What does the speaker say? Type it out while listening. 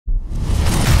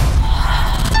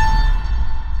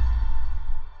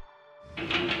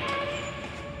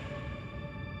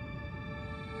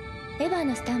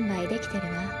のスタンバイできてるわ。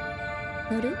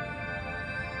乗る？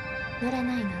乗ら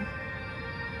ないの？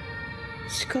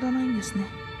叱らないんですね、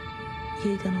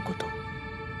家出のこと。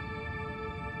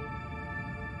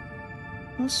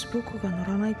もし僕が乗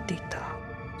らないって言ったら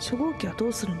初号機はど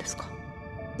うするんですか？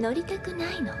乗りたくな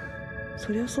いの？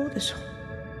そりゃそうでしょ。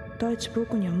第一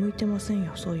僕には向いてません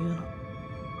よ、そういうの。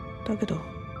だけど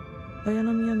綾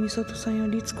波や美里さんや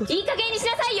律子さん、いい加減にし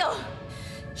なさいよ。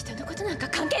人のことなんか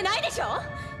関係ないでしょ。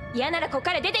嫌ならここ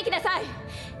から出て行きなさい。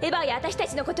エヴァや私た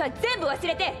ちのことは全部忘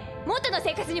れて元の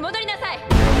生活に戻りなさい。